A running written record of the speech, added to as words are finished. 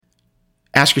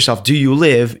ask yourself, do you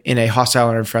live in a hostile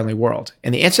and unfriendly world?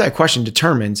 And the answer to that question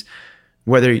determines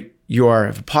whether you are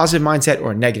of a positive mindset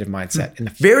or a negative mindset. And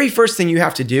the very first thing you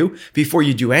have to do before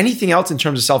you do anything else in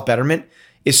terms of self-betterment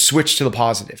is switch to the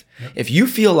positive. Yep. If you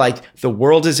feel like the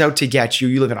world is out to get you,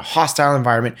 you live in a hostile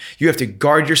environment, you have to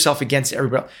guard yourself against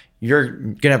everybody, you're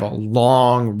going to have a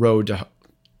long road to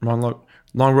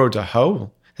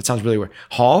hoe. That sounds really weird.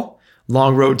 Haul?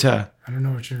 Long road to... I don't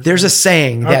know what you're... There's a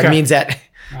saying that means that...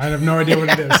 I have no idea what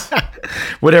it is.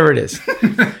 Whatever it is.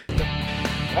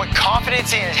 What confidence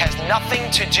is has nothing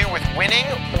to do with winning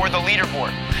or the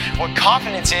leaderboard. What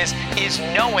confidence is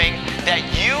knowing that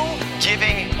you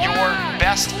giving your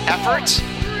best effort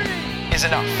is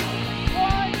enough.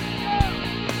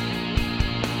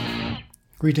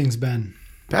 Greetings, Ben.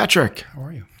 Patrick. How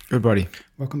are you? Good, buddy.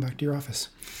 Welcome back to your office.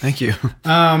 Thank you.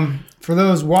 For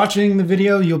those watching the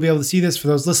video, you'll be able to see this. For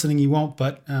those listening, you won't,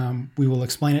 but we will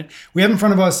explain it. We have in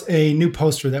front of us a new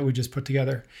poster that we just put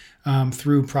together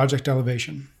through Project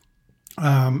Elevation.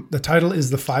 The title is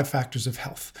The 5 Factors of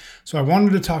Health. So I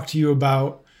wanted to talk to you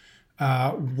about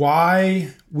why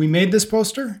we made this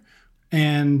poster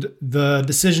and the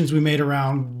decisions we made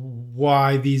around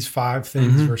why these 5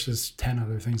 things versus 10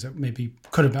 other things that maybe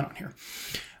could have been on here.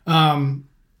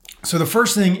 So the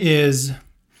first thing is,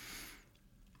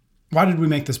 why did we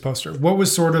make this poster? What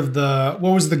was sort of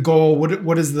what was the goal?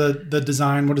 What is the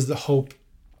design? What is the hope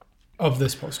of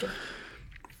this poster?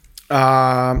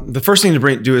 The first thing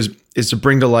to do is to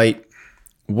bring to light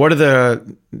what are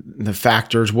the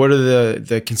factors, what are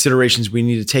the considerations we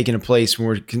need to take into place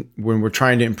when we're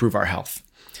trying to improve our health.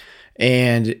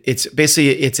 And it's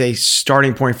a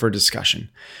starting point for a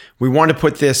discussion. We want to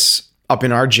put this up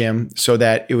in our gym so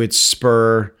that it would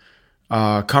spur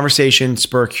conversation,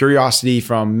 spur curiosity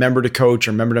from member to coach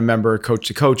or member to member, coach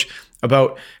to coach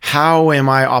about how am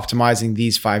I optimizing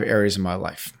these 5 areas of my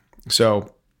life.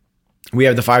 So we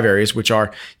have the 5 areas, which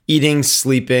are eating,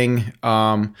 sleeping,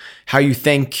 how you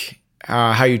think,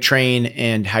 how you train,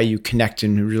 and how you connect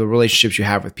in the relationships you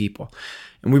have with people.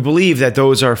 And we believe that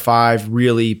those are 5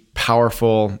 really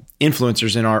powerful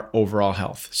influencers in our overall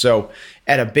health. So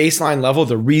at a baseline level,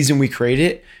 the reason we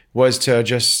created it was to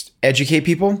just educate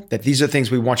people that these are things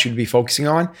we want you to be focusing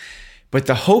on. But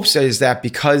the hopes is that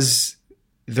because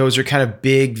those are kind of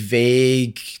big,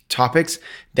 vague topics,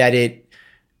 that it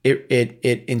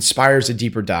inspires a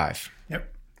deeper dive.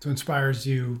 Yep. So it inspires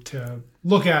you to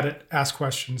look at it, ask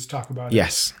questions, talk about it.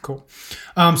 Yes. Cool.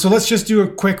 So let's just do a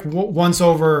quick once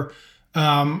over.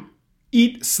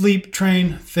 Eat, sleep,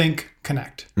 train, think,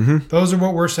 connect. Those are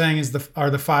what we're saying are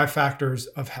the 5 factors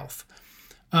of health.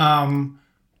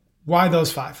 Why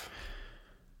those 5?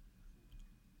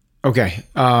 Okay.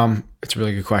 It's a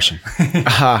really good question.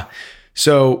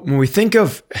 So when we think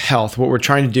of health, what we're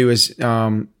trying to do is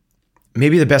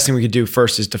maybe the best thing we could do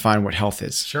first is define what health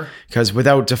is. Sure. Because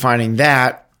without defining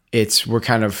that, we're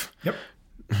kind of... Yep.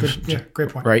 Good, yeah, great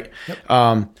point. Right?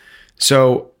 Yep.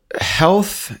 So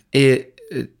health,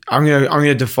 I'm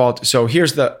gonna default. So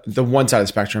here's the one side of the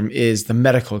spectrum is the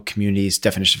medical community's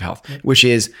definition of health, which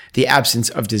is the absence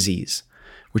of disease,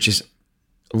 which is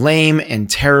lame and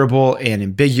terrible and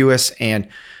ambiguous, and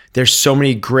there's so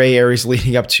many gray areas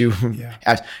leading up to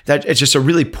that. It's just a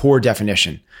really poor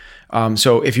definition.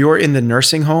 So if you're in the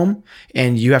nursing home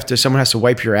and someone has to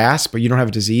wipe your ass, but you don't have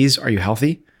a disease, are you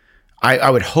healthy?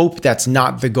 I would hope that's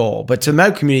not the goal, but to the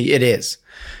medical community, it is.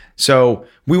 So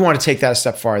we want to take that a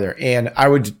step farther. And I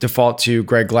would default to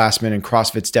Greg Glassman and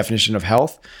CrossFit's definition of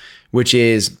health, which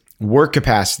is work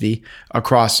capacity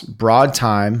across broad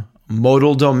time,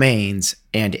 modal domains,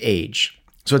 and age.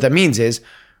 So what that means is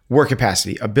work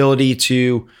capacity, ability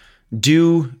to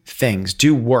do things,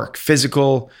 do work,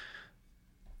 physical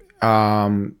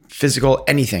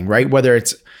anything, right? Whether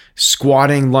it's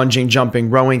squatting, lunging, jumping,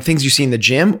 rowing, things you see in the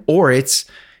gym, or it's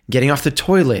getting off the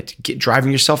toilet,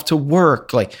 driving yourself to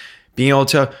work, like being able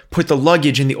to put the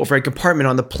luggage in the overhead compartment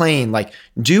on the plane, like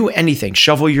do anything,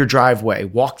 shovel your driveway,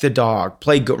 walk the dog,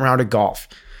 play a round of golf.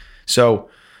 So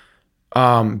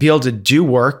be able to do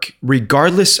work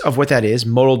regardless of what that is,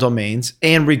 modal domains,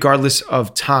 and regardless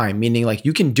of time, meaning like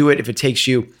you can do it if it takes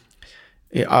you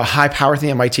a high power thing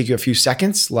that might take you a few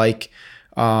seconds, like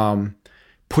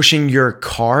pushing your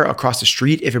car across the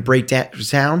street if it breaks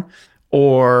down,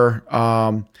 or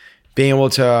being able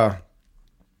to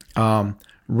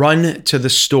run to the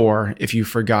store if you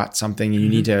forgot something and you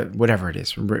need to, whatever it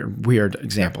is, weird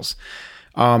examples.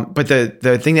 But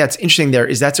the thing that's interesting there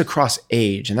is that's across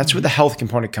age, and that's where the health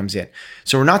component comes in.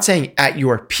 So we're not saying at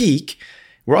your peak,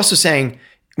 we're also saying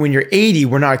when you're 80,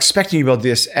 we're not expecting you to be able to do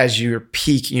this as your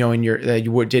peak, you know,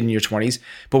 you did in your 20s,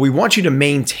 but we want you to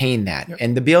maintain that. Yep.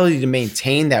 And the ability to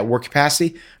maintain that work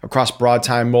capacity across broad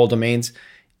time mold domains,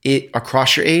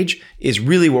 across your age, is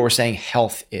really what we're saying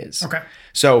health is. Okay.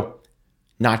 So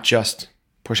not just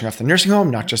pushing off the nursing home,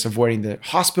 not just avoiding the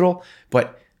hospital,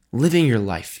 but living your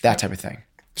life, that type of thing.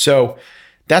 So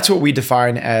that's what we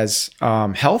define as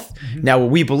health. Mm-hmm. Now, what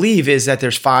we believe is that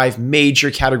there's 5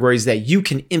 major categories that you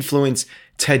can influence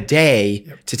today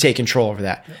to take control over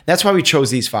that. That's why we chose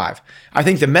these 5. I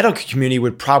think the medical community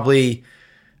would probably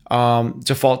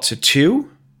default to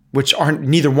 2, which aren't,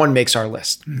 neither one makes our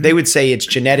list. Mm-hmm. They would say it's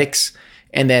genetics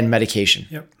and then medication.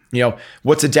 Yep. You know,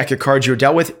 what's a deck of cards you're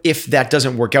dealt with? If that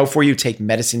doesn't work out for you, take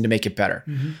medicine to make it better.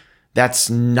 Mm-hmm. That's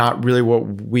not really what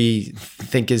we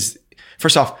think is,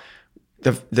 first off,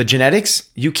 the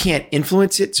genetics, you can't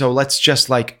influence it. So let's just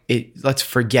let's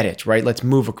forget it, right? Let's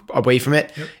move away from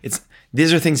it. Yep.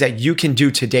 These are things that you can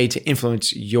do today to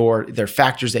influence they're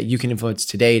factors that you can influence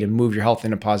today to move your health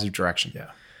in a positive direction.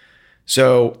 Yeah.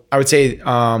 So I would say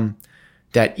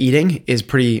that eating is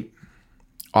pretty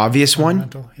obvious one.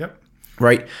 Yep.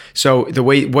 Right. So the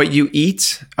way what you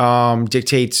eat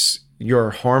dictates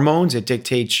your hormones. It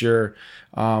dictates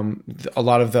a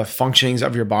lot of the functionings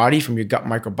of your body, from your gut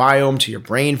microbiome to your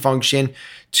brain function,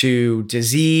 to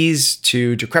disease,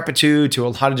 to decrepitude, to a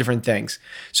lot of different things.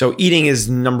 So eating is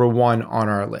number 1 on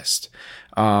our list.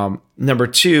 Number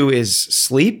 2 is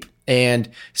sleep. And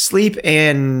sleep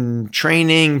and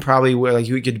training, probably, like,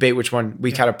 we could debate which one.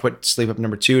 We kind of put sleep up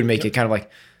number 2 and make it kind of like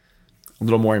a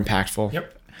little more impactful.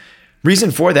 Yep.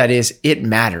 Reason for that is it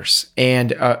matters.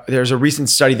 And there's a recent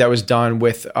study that was done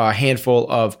with a handful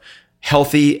of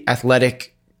healthy,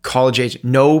 athletic, college age,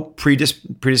 no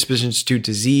predispositions to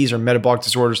disease or metabolic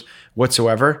disorders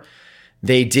whatsoever.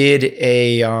 They did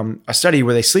a study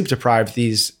where they sleep deprived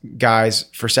these guys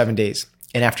for 7 days.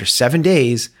 And after 7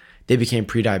 days, they became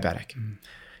pre-diabetic. Mm.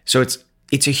 So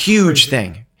it's a huge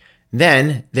thing.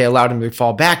 Then they allowed them to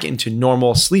fall back into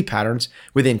normal sleep patterns.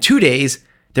 Within 2 days,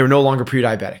 they were no longer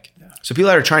pre-diabetic. Yeah. So people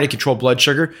that are trying to control blood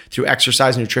sugar through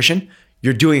exercise and nutrition,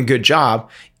 you're doing a good job.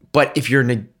 But if you're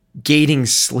negating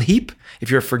sleep, if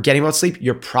you're forgetting about sleep,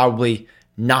 you're probably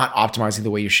not optimizing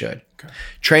the way you should. Okay.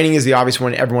 Training is the obvious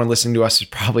one. Everyone listening to us is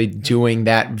probably doing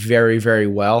that very, very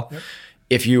well. Yep.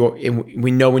 We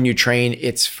know when you train,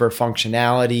 it's for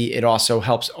functionality. It also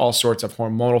helps all sorts of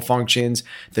hormonal functions,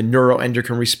 the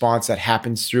neuroendocrine response that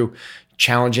happens through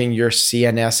challenging your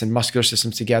CNS and muscular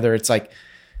systems together. It's like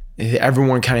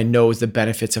everyone kind of knows the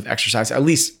benefits of exercise. At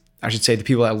least I should say the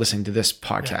people that are listening to this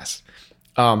podcast.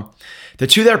 Yeah. The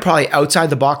 2 that are probably outside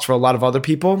the box for a lot of other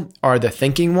people are the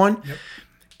thinking one. Yep.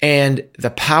 And the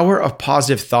power of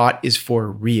positive thought is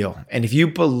for real. And if you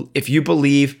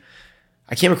believe,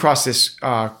 I came across this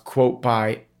quote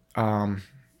by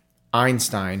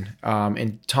Einstein,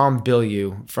 and Tom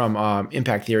Bilyeu from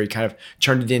Impact Theory kind of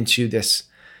turned it into this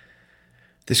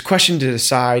question to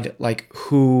decide what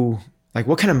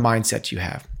kind of mindset do you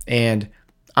have? And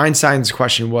Einstein's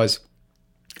question was,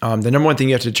 the number one thing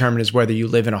you have to determine is whether you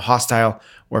live in a hostile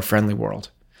or a friendly world.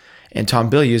 And Tom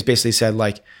Bilyeu has basically said,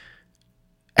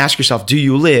 ask yourself, do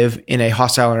you live in a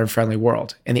hostile or a friendly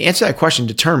world? And the answer to that question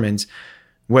determines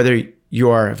whether you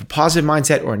have a positive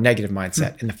mindset or a negative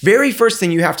mindset. And the very first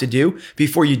thing you have to do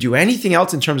before you do anything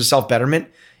else in terms of self-betterment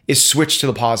is switch to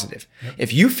the positive. Yep.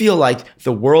 If you feel like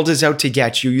the world is out to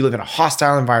get you, you live in a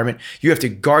hostile environment, you have to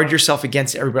guard yourself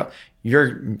against everybody else,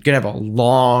 you're going to have a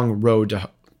long road to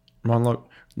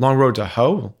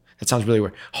hoe. That sounds really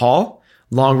weird. Haul?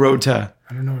 Long road to...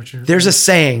 I don't know what you're... There's a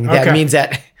saying that means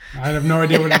that... I have no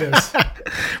idea what it is.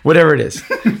 Whatever it is.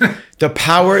 The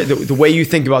power, the way you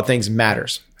think about things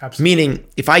matters. Absolutely. Meaning,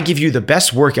 if I give you the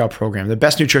best workout program, the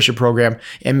best nutrition program,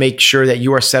 and make sure that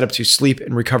you are set up to sleep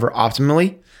and recover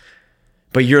optimally,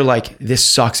 but you're like, this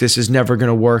sucks, this is never going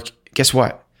to work. Guess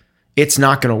what? It's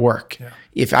not going to work. Yeah.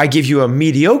 If I give you a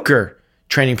mediocre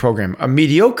training program, a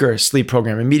mediocre sleep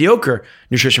program, a mediocre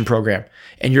nutrition program,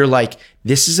 and you're like,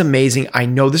 this is amazing. I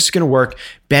know this is going to work.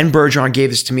 Ben Bergeron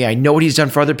gave this to me. I know what he's done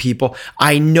for other people.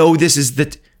 I know this is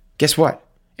guess what?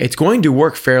 It's going to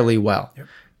work fairly well. Yep.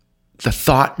 The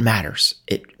thought matters.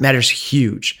 It matters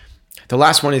huge. The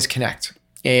last one is connect.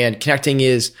 And connecting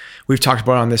is, we've talked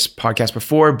about it on this podcast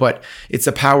before, but it's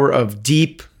the power of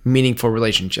deep, meaningful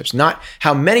relationships. Not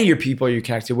how many of your people you're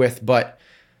connected with, but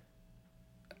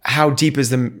how deep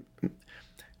is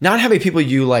not how many people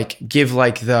you give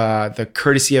the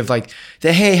courtesy of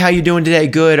hey, how you doing today?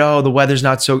 Good. Oh, the weather's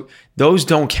not so. Those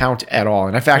don't count at all.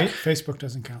 And in fact, Facebook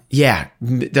doesn't count. Yeah.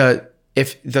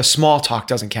 if the small talk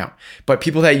doesn't count, but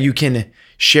people that you can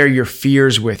share your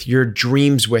fears with, your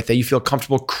dreams with, that you feel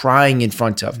comfortable crying in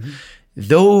front of,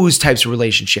 those types of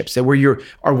relationships that where you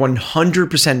are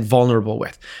 100% vulnerable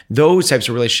with, those types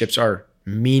of relationships are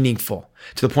meaningful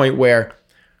to the point where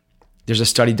there's a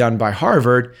study done by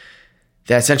Harvard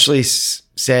that essentially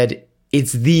said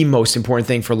it's the most important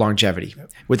thing for longevity.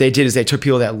 Yep. What they did is they took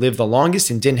people that lived the longest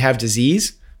and didn't have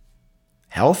disease,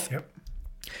 health,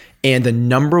 and the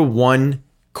number one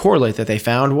correlate that they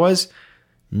found was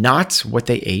not what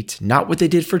they ate, not what they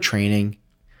did for training,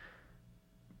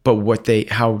 but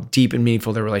how deep and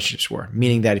meaningful their relationships were.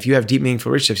 Meaning that if you have deep,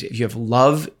 meaningful relationships, if you have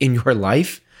love in your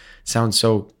life, sounds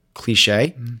so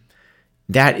cliche,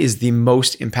 that is the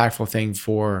most impactful thing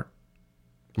for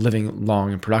living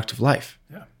long and productive life.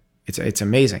 Yeah. It's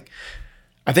amazing.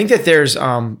 I think that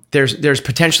there's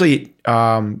potentially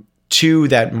two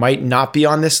that might not be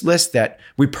on this list that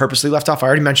we purposely left off. I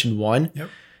already mentioned one,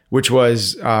 which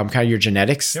was kind of your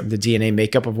genetics, the DNA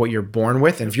makeup of what you're born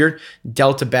with. And if you're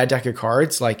dealt a bad deck of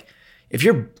cards, like if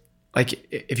you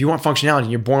want functionality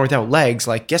and you're born without legs,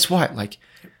 like guess what? Like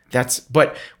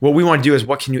but what we want to do is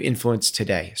what can you influence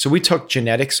today? So we took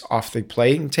genetics off the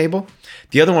playing table.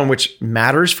 The other one, which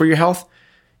matters for your health,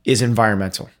 is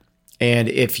environmental. And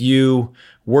if you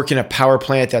work in a power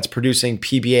plant that's producing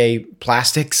PBA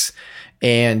plastics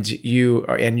and you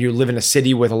live in a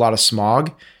city with a lot of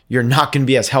smog, you're not going to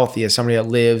be as healthy as somebody that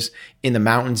lives in the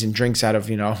mountains and drinks out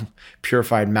of,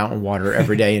 purified mountain water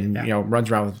every day and, runs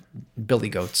around with billy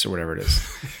goats or whatever it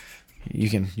is. You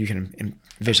can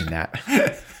envision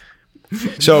that.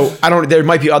 So there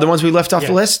might be other ones we left off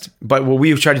the list, but what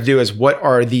we've tried to do is what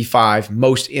are the 5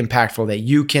 most impactful that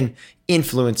you can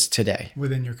influence today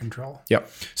within your control. Yep.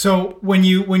 So when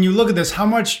you look at this, how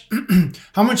much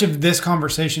of this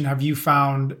conversation have you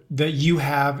found that you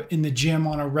have in the gym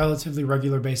on a relatively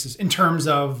regular basis in terms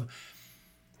of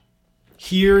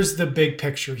here's the big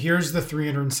picture, here's the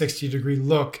 360-degree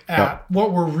look at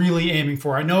what we're really aiming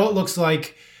for? I know it looks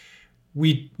like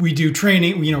we do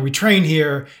training, we train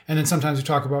here, and then sometimes we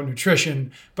talk about nutrition,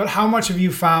 but how much have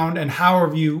you found and how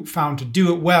have you found to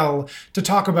do it well, to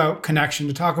talk about connection,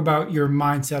 to talk about your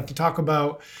mindset, to talk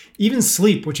about even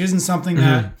sleep, which isn't something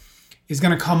that is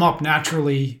going to come up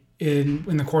naturally in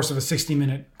the course of a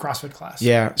 60-minute CrossFit class?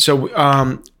 Yeah.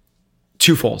 So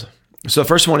twofold. So the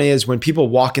first one is when people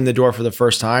walk in the door for the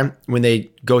first time, when they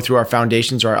go through our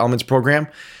foundations or our elements program,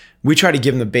 we try to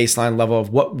give them the baseline level of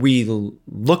what we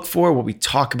look for, what we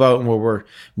talk about, and what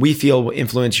we feel will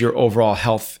influence your overall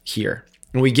health here.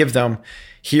 And we give them,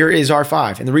 here is our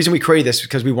 5. And the reason we created this is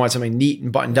because we want something neat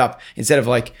and buttoned up instead of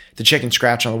like the chicken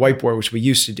scratch on the whiteboard, which we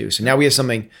used to do. So now we have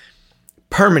something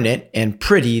permanent and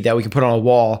pretty that we can put on a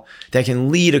wall that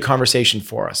can lead a conversation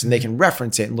for us. And they can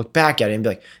reference it and look back at it and be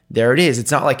like, there it is.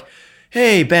 It's not like,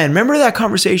 hey, Ben, remember that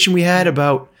conversation we had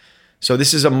about... So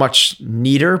this is a much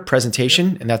neater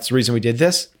presentation, and that's the reason we did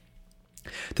this.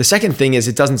 The second thing is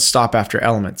it doesn't stop after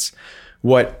elements.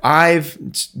 What I've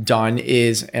done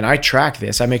is, and I track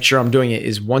this, I make sure I'm doing it,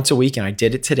 is once a week, and I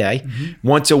did it today.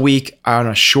 Once a week on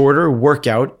a shorter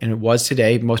workout, and it was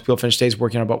today. Most people finish days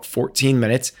working on about 14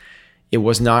 minutes.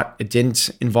 It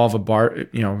didn't involve a bar,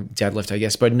 deadlift, I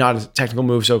guess, but not a technical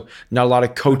move, so not a lot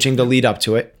of coaching to lead up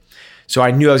to it. So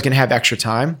I knew I was going to have extra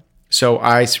time. So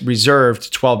I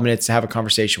reserved 12 minutes to have a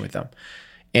conversation with them.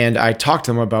 And I talked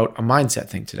to them about a mindset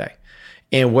thing today.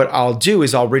 And what I'll do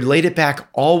is I'll relate it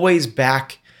always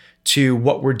back to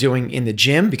what we're doing in the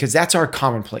gym, because that's our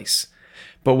commonplace.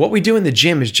 But what we do in the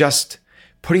gym is just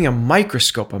putting a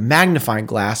microscope, a magnifying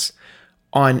glass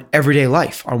on everyday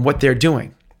life, on what they're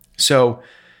doing. So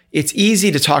it's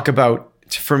easy to talk about,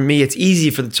 for me, it's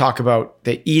easy to talk about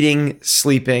the eating,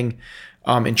 sleeping,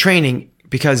 and training,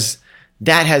 because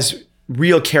that has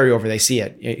real carryover. They see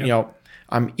it.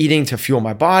 I'm eating to fuel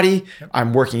my body.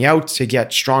 I'm working out to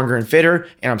get stronger and fitter,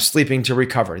 and I'm sleeping to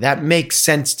recover. That makes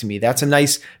sense to me. That's a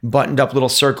nice buttoned up little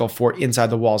circle for inside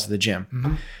the walls of the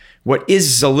gym. What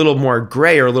is a little more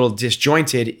gray or a little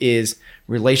disjointed is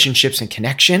relationships and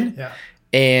connection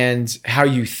and how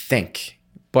you think.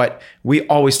 But we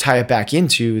always tie it back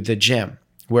into the gym,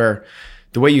 where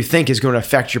the way you think is going to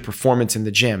affect your performance in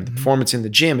the gym. The performance in the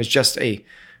gym is just a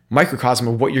microcosm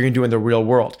of what you're going to do in the real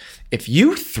world. If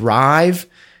you thrive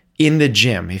in the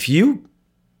gym, if you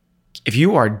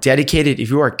are dedicated, if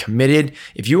you are committed,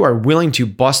 if you are willing to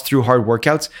bust through hard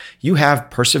workouts, you have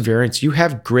perseverance, you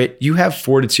have grit, you have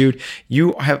fortitude,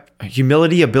 you have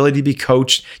humility, ability to be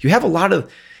coached. You have a lot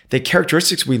of the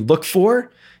characteristics we look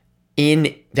for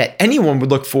that anyone would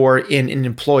look for in an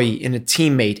employee, in a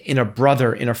teammate, in a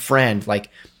brother, in a friend. Like,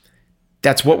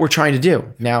 that's what we're trying to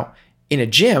do. Now, in a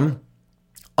gym,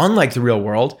 Unlike the real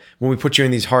world, when we put you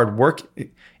in these hard work,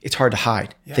 it's hard to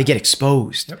hide. Yeah. They get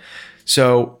exposed. Yep.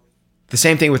 So the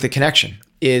same thing with the connection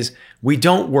is we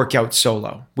don't work out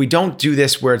solo. We don't do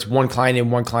this where it's one client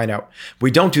in, one client out.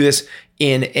 We don't do this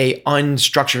in a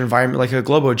unstructured environment like a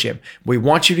Globo gym. We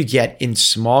want you to get in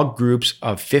small groups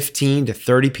of 15 to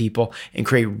 30 people and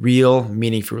create real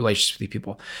meaningful relationships with these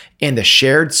people. And the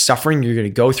shared suffering you're going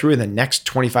to go through in the next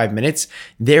 25 minutes,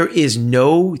 there is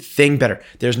no thing better.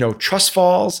 There's no trust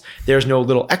falls. There's no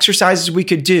little exercises we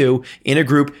could do in a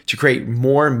group to create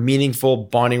more meaningful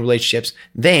bonding relationships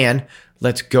than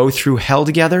let's go through hell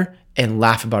together and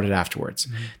laugh about it afterwards.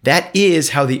 Mm-hmm. That is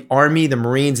how the Army, the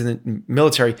Marines, and the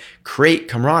military create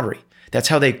camaraderie. That's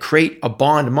how they create a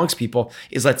bond amongst people,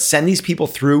 is let's send these people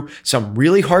through some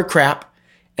really hard crap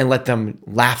and let them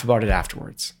laugh about it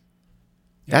afterwards.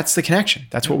 Yep. That's the connection.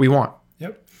 That's what we want.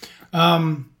 Yep.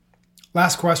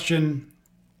 Last question.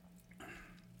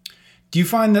 Do you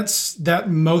find that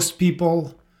most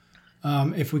people,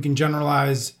 if we can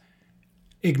generalize,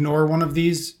 ignore one of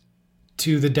these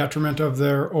to the detriment of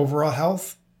their overall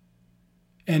health?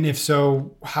 And if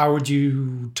so, how would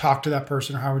you talk to that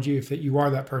person? Or how would you, if you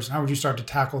are that person, how would you start to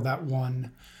tackle that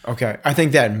one? Okay. I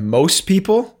think that most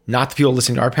people, not the people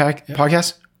listening to our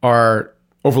podcast, are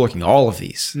overlooking all of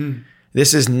these.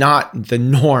 This is not the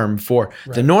norm for,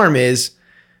 the norm is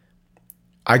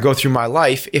I go through my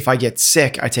life. If I get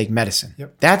sick, I take medicine.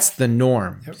 Yep. That's the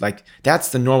norm. Yep. Like that's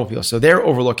the normal people. So they're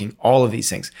overlooking all of these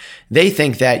things. They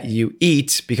think that you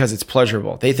eat because it's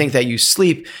pleasurable. They think that you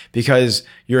sleep because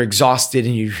you're exhausted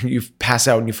and you pass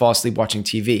out and you fall asleep watching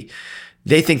TV.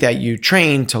 They think that you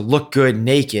train to look good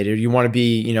naked, or you want to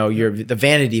be, you're the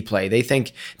vanity play. They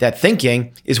think that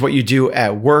thinking is what you do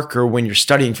at work or when you're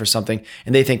studying for something.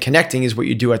 And they think connecting is what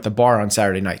you do at the bar on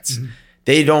Saturday nights. Mm-hmm.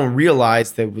 They don't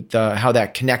realize that how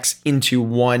that connects into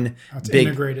one big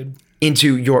integrated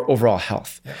into your overall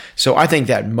health. Yeah. So I think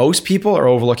that most people are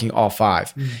overlooking all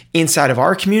five. Inside of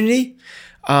our community,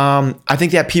 I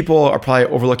think that people are probably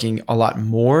overlooking a lot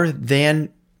more than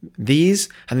these.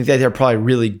 I think that they're probably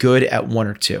really good at one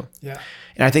or two. Yeah.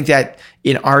 And I think that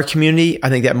in our community, I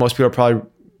think that most people are probably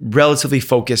relatively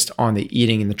focused on the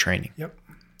eating and the training. Yep.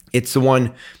 It's the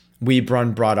one we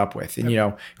brought up with. And,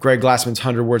 Greg Glassman's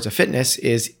 100 Words of Fitness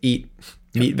is eat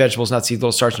meat, vegetables, nuts,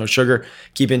 little starch, no sugar,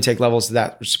 keep intake levels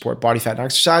that support body fat and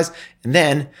exercise, and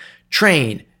then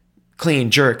train,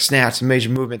 clean, jerk, snatch, and major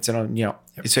movements. And,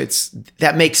 so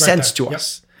that makes sense to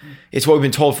us. It's what we've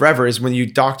been told forever is when you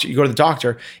go to the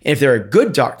doctor, and if they're a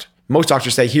good doctor, most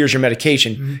doctors say, here's your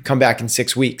medication, come back in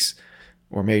 6 weeks,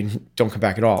 or maybe don't come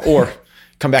back at all, or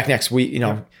come back next week.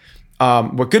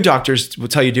 What good doctors will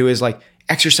tell you to do is like,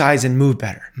 exercise and move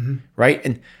better, right?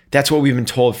 And that's what we've been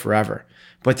told forever.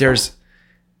 But there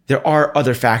are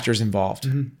other factors involved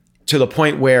to the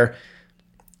point where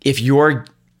if you're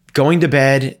going to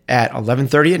bed at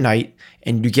 11:30 at night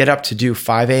and you get up to do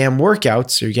 5 a.m.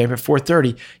 workouts, or you're getting up at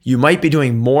 4:30, you might be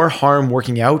doing more harm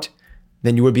working out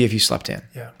than you would be if you slept in.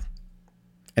 Yeah.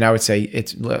 And I would say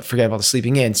forget about the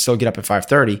sleeping in, still get up at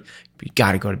 5:30, but you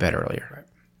got to go to bed earlier. Right.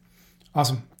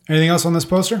 Awesome. Anything else on this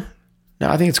poster? No,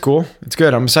 I think it's cool. It's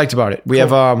good. I'm psyched about it. We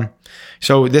have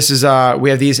so this is we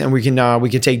have these, and we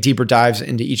can take deeper dives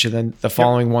into each of the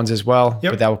following ones as well.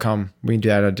 But that will come. We can do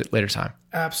that at a later time.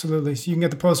 Absolutely. So you can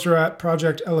get the poster at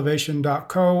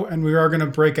projectelevation.co, and we are going to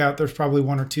break out. There's probably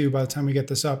one or two by the time we get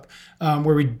this up,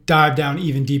 where we dive down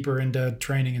even deeper into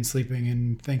training and sleeping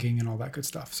and thinking and all that good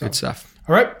stuff. So good stuff.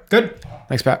 All right. Good.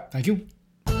 Thanks, Pat. Thank you.